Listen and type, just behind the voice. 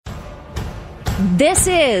This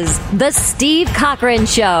is The Steve Cochran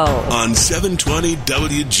Show on 720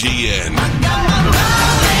 WGN.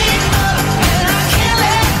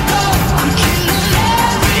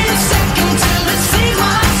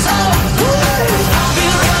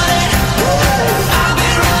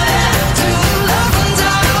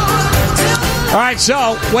 All right,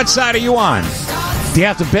 so what side are you on? Do you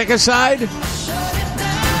have to pick a side?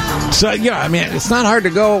 So, I mean, it's not hard to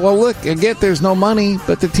go, well, look, I get there's no money,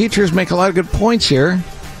 but the teachers make a lot of good points here.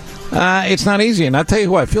 It's not easy, and I'll tell you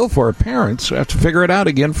who I feel for, parents who have to figure it out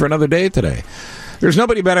again for another day today. There's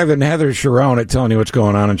nobody better than Heather Cherone at telling you what's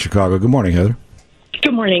going on in Chicago. Good morning, Heather.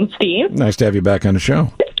 Good morning, Steve. Nice to have you back on the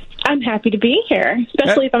show. I'm happy to be here,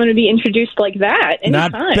 especially if I'm going to be introduced like that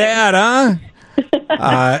anytime. Not bad, huh?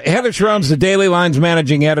 Heather Cherone's the Daily Line's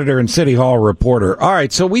managing editor and City Hall reporter. All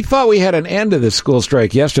right, so we thought we had an end to this school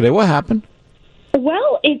strike yesterday. What happened?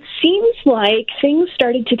 Well, it seems like things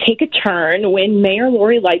started to take a turn when Mayor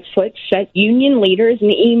Lori Lightfoot sent union leaders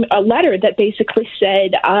a letter that basically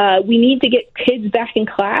said, we need to get kids back in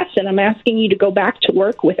class, and I'm asking you to go back to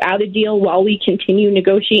work without a deal while we continue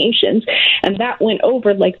negotiations. And that went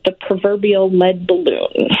over like the proverbial lead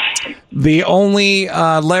balloon. The only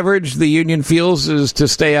leverage the union feels is to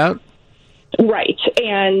stay out? Right,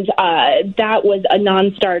 and that was a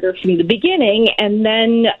non-starter from the beginning, and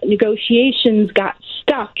then negotiations got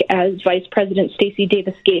stuck, as Vice President Stacey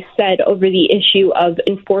Davis Gay said, over the issue of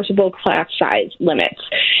enforceable class size limits.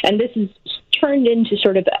 And this is turned into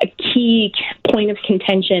sort of a key point of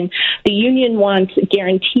contention. The union wants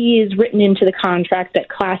guarantees written into the contract that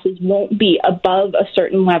classes won't be above a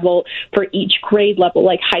certain level for each grade level,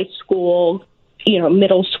 like high school,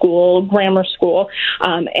 middle school, grammar school.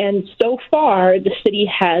 And so far, the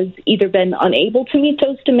city has either been unable to meet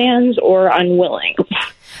those demands or unwilling.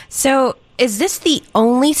 So is this the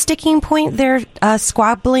only sticking point they're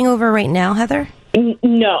squabbling over right now, Heather?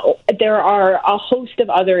 No, there are a host of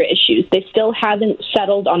other issues. They still haven't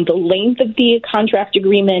settled on the length of the contract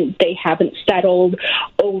agreement. They haven't settled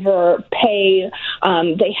over pay.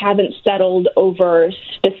 They haven't settled over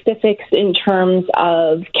specifics in terms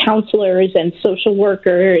of counselors and social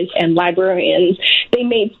workers and librarians. They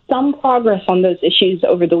made some progress on those issues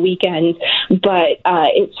over the weekend, but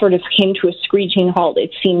it sort of came to a screeching halt,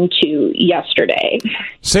 it seemed to, yesterday.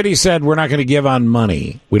 City said, we're not going to give on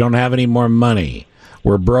money. We don't have any more money.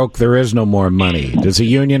 We're broke. There is no more money. Does the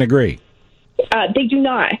union agree? They do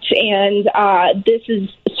not. And this is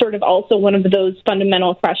sort of also one of those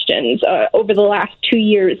fundamental questions. Over the last 2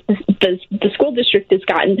 years, the school district has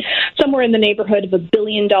gotten somewhere in the neighborhood of $1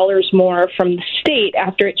 billion more from the state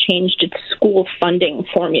after it changed its school funding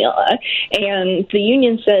formula. And the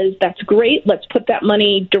union says, that's great. Let's put that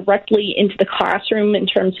money directly into the classroom in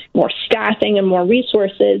terms of more staffing and more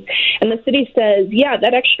resources. And the city says, yeah,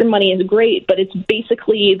 that extra money is great, but it's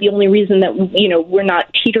basically the only reason that, we're not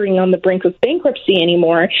teetering on the brink of bankruptcy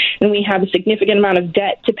anymore, and we have a significant amount of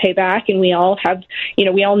debt to pay back, and we all have,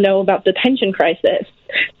 we all know about the pension crisis.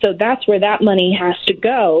 So that's where that money has to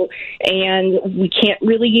go, and we can't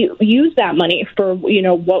really use that money for,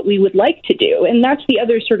 what we would like to do. And that's the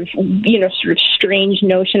other sort of strange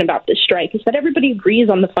notion about this strike, is that everybody agrees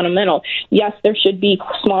on the fundamental. Yes, there should be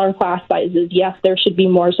smaller class sizes. Yes, there should be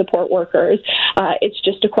more support workers. It's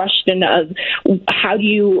just a question of how do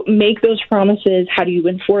you make those promises? How do you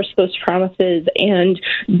enforce those promises? And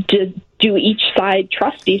do each side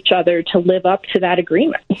trust each other to live up to that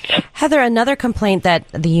agreement? Heather, another complaint that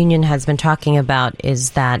the union has been talking about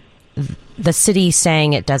is that the city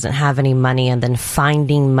saying it doesn't have any money and then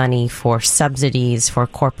finding money for subsidies for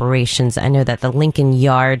corporations. I know that the Lincoln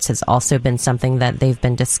Yards has also been something that they've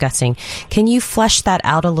been discussing. Can you flesh that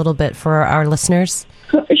out a little bit for our listeners?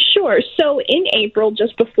 Sure. So in April,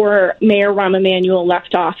 just before Mayor Rahm Emanuel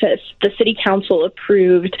left office, the city council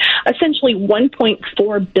approved essentially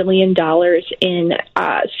 $1.4 billion in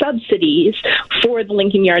subsidies for the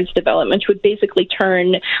Lincoln Yards development, which would basically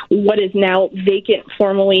turn what is now vacant,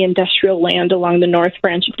 formerly industrial land along the north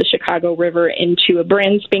branch of the Chicago River into a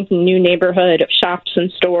brand spanking new neighborhood of shops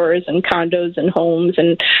and stores and condos and homes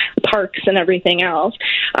and parks and everything else.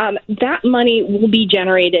 That money will be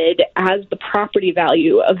generated as the property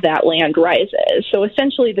value of that land rises. So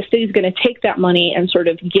essentially, the city's going to take that money and sort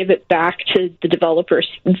of give it back to the developers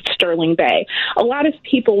in Sterling Bay. A lot of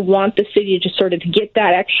people want the city to sort of get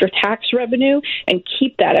that extra tax revenue and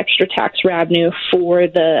keep that extra tax revenue for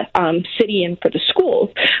the city and for the schools.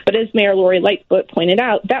 But as Mayor Lori Lightfoot pointed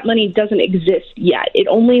out, that money doesn't exist yet. It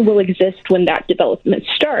only will exist when that development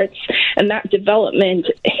starts, and that development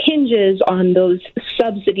hinges on those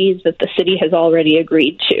subsidies that the city has already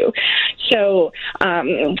agreed to. So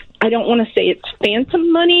I don't want to say it's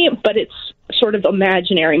phantom money, but it's sort of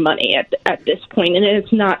imaginary money at this point, and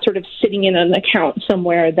it's not sort of sitting in an account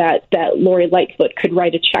somewhere that Lori Lightfoot could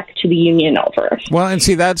write a check to the union over. Well, and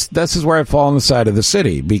see, this is where I fall on the side of the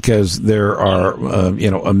city, because there are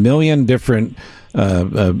a million different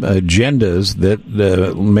agendas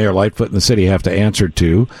that Mayor Lightfoot and the city have to answer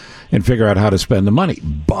to and figure out how to spend the money.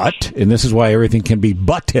 But, and this is why everything can be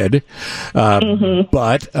butted,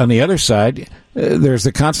 but on the other side, there's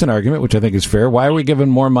the constant argument, which I think is fair. Why are we giving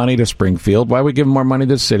more money to Springfield? Why are we giving more money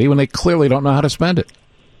to the city when they clearly don't know how to spend it?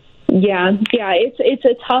 Yeah, it's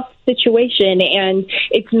a tough situation, and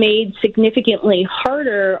it's made significantly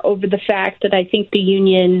harder over the fact that I think the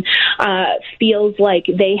union feels like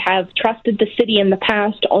they have trusted the city in the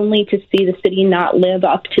past only to see the city not live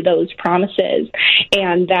up to those promises,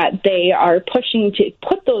 and that they are pushing to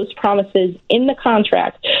put those promises in the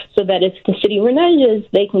contract so that if the city reneges,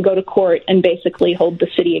 they can go to court and basically hold the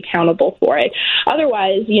city accountable for it.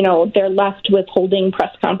 Otherwise, they're left with holding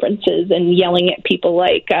press conferences and yelling at people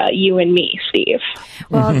like you and me, Steve.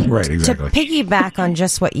 Well, right, exactly. To piggyback on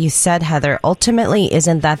just what you said, Heather, ultimately,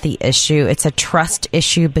 isn't that the issue? It's a trust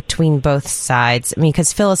issue between both sides. I mean,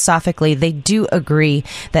 because philosophically, they do agree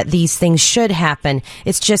that these things should happen.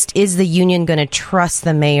 It's just, is the union going to trust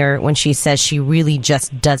the mayor when she says she really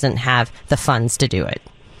just doesn't have the funds to do it?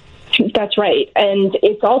 That's right. And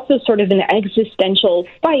it's also sort of an existential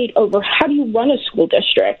fight over how do you run a school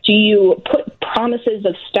district? Do you put promises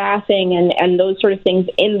of staffing and those sort of things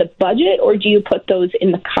in the budget, or do you put those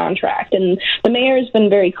in the contract? And the mayor has been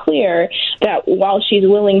very clear that while she's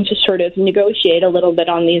willing to sort of negotiate a little bit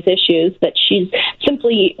on these issues, that she's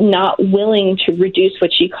simply not willing to reduce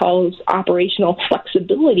what she calls operational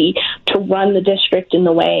flexibility to run the district in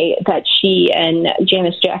the way that she and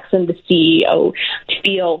Janice Jackson, the CEO,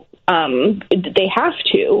 feel they have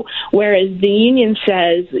to, whereas the union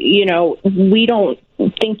says, we don't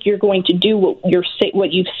think you're going to do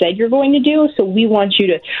what you've said you're going to do, so we want you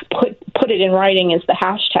to put it in writing as the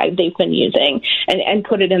hashtag they've been using, and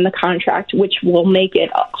put it in the contract, which will make it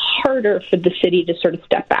harder for the city to sort of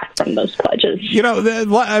step back from those pledges.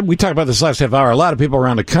 We talked about this last half hour. A lot of people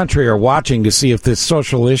around the country are watching to see if this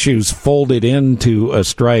social issues folded into a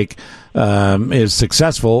strike is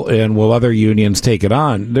successful, and will other unions take it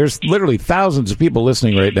on? There's literally thousands of people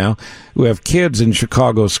listening right now who have kids in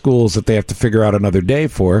Chicago schools that they have to figure out another day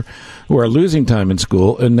for, who are losing time in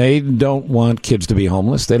school, and they don't want kids to be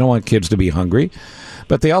homeless. They don't want kids to be hungry,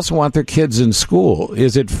 but they also want their kids in school.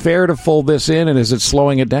 Is it fair to fold this in, and is it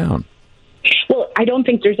slowing it down? Well, I don't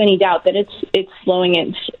think there's any doubt that it's slowing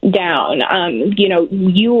it down.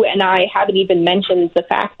 You and I haven't even mentioned the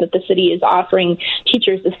fact that the city is offering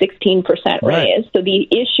teachers a 16% raise. Right. So the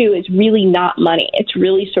issue is really not money. It's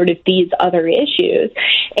really sort of these other issues.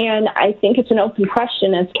 And I think it's an open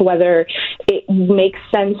question as to whether it makes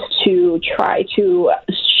sense to try to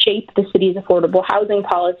shape the city's affordable housing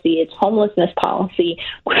policy, its homelessness policy,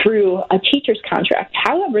 through a teacher's contract.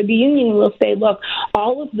 However, the union will say, look,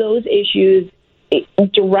 all of those issues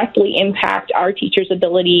directly impact our teachers'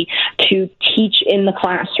 ability to teach in the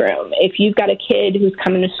classroom. If you've got a kid who's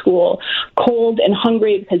coming to school cold and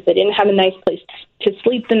hungry because they didn't have a nice place to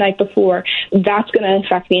sleep the night before, that's going to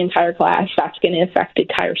affect the entire class. That's going to affect the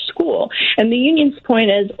entire school. And the union's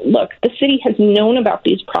point is, look, the city has known about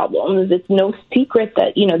these problems. It's no secret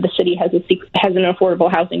that, the city has an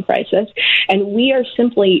affordable housing crisis. And we are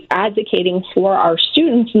simply advocating for our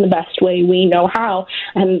students in the best way we know how.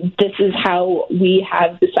 And this is how we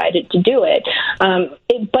have decided to do it.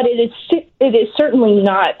 But it is certainly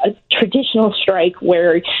not a traditional strike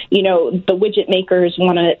where, the widget makers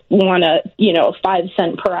want a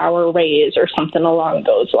 5-cent per hour raise or something along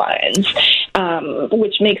those lines,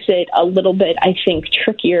 which makes it a little bit, I think,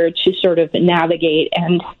 trickier to sort of navigate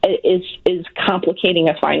and is complicating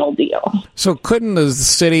a final deal. So couldn't the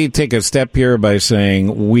city take a step here by saying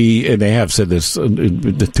and they have said this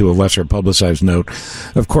to a lesser publicized note,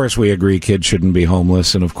 of course we agree kids shouldn't be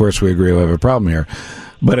homeless, and of course we agree we have a problem here,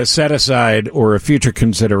 but a set-aside or a future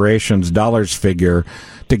considerations dollars figure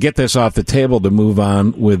to get this off the table to move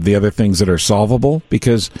on with the other things that are solvable?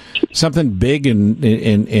 Because something big and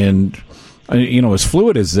as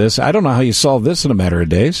fluid as this, I don't know how you solve this in a matter of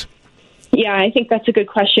days. Yeah, I think that's a good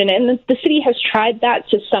question. And the city has tried that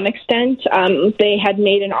to some extent. They had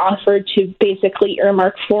made an offer to basically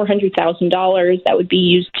earmark $400,000 that would be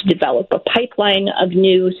used to develop a pipeline of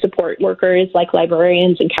new support workers like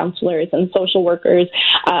librarians and counselors and social workers.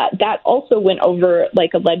 That also went over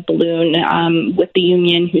like a lead balloon with the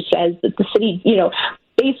union, who says that the city,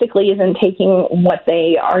 basically isn't taking what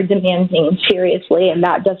they are demanding seriously, and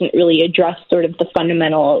that doesn't really address sort of the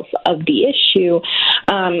fundamentals of the issue.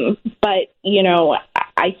 But,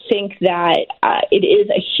 I think that it is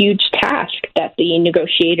a huge task that the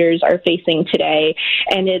negotiators are facing today,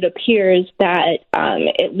 and it appears that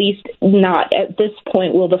at least not at this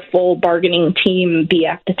point will the full bargaining team be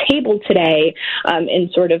at the table today in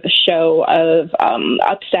sort of a show of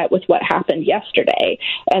upset with what happened yesterday.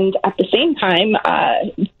 And at the same time,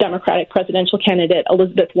 Democratic presidential candidate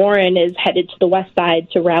Elizabeth Warren is headed to the West Side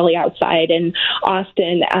to rally outside in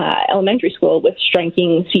Austin Elementary School with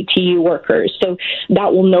striking CTU workers. So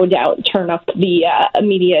that will no doubt turn up the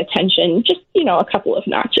media attention just, a couple of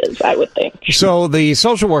notches, I would think. So the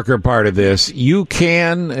social worker part of this, you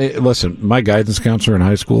can, listen, my guidance counselor in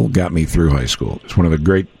high school got me through high school. It's one of the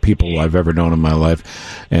great people I've ever known in my life,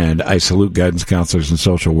 and I salute guidance counselors and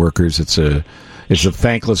social workers. It's a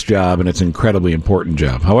thankless job, and it's an incredibly important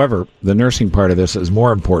job. However, the nursing part of this is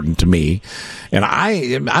more important to me, and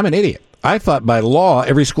I'm an idiot. I thought by law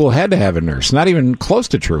every school had to have a nurse. Not even close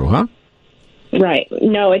to true, huh? Right.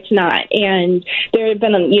 No, it's not. And there have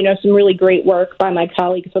been, some really great work by my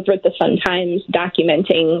colleagues over at the Sun-Times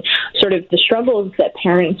documenting sort of the struggles that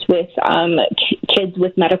parents with kids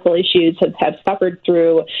with medical issues have suffered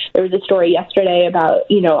through. There was a story yesterday about,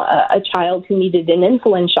 a child who needed an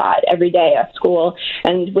insulin shot every day at school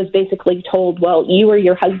and was basically told, well, you or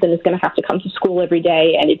your husband is going to have to come to school every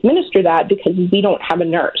day and administer that because we don't have a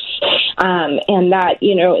nurse. And that,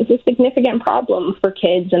 is a significant problem for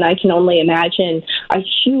kids. And I can only imagine a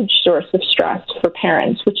huge source of stress for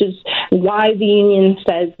parents, which is why the union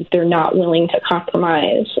says that they're not willing to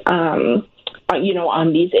compromise,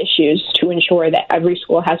 on these issues to ensure that every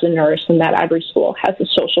school has a nurse and that every school has a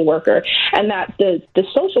social worker, and that the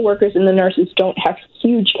social workers and the nurses don't have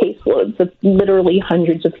huge caseloads of literally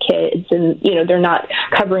hundreds of kids, and, they're not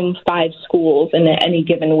covering 5 schools in any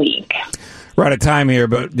given week. We're out of time here,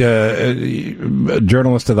 but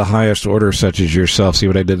journalists of the highest order, such as yourself, see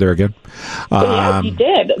what I did there again? Yes, you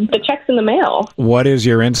did. The check's in the mail. What is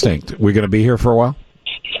your instinct? We're going to be here for a while?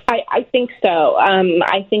 I think so.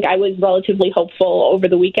 I think I was relatively hopeful over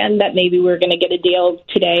the weekend that maybe we were going to get a deal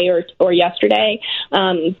today or yesterday.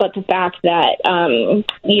 But the fact that,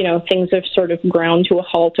 things have sort of ground to a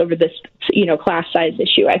halt over this, class size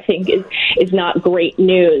issue, I think is not great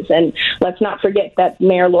news. And let's not forget that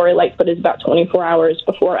Mayor Lori Lightfoot is about 24 hours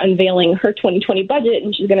before unveiling her 2020 budget,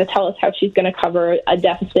 and she's going to tell us how she's going to cover a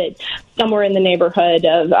deficit somewhere in the neighborhood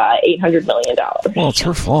of $800 million. Well, it's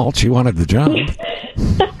her fault. She wanted the job.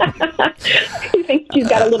 You think she's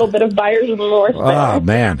got a little bit of buyer's remorse there? Oh,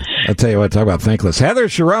 man. I'll tell you what, talk about thankless. Heather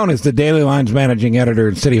Cherone is the Daily Line's managing editor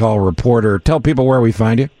and City Hall reporter. Tell people where we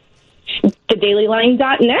find you.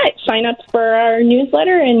 thedailyline.net. Sign up for our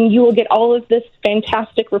newsletter, and you will get all of this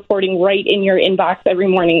fantastic reporting right in your inbox every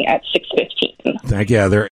morning at 6:15. Thank you, Heather.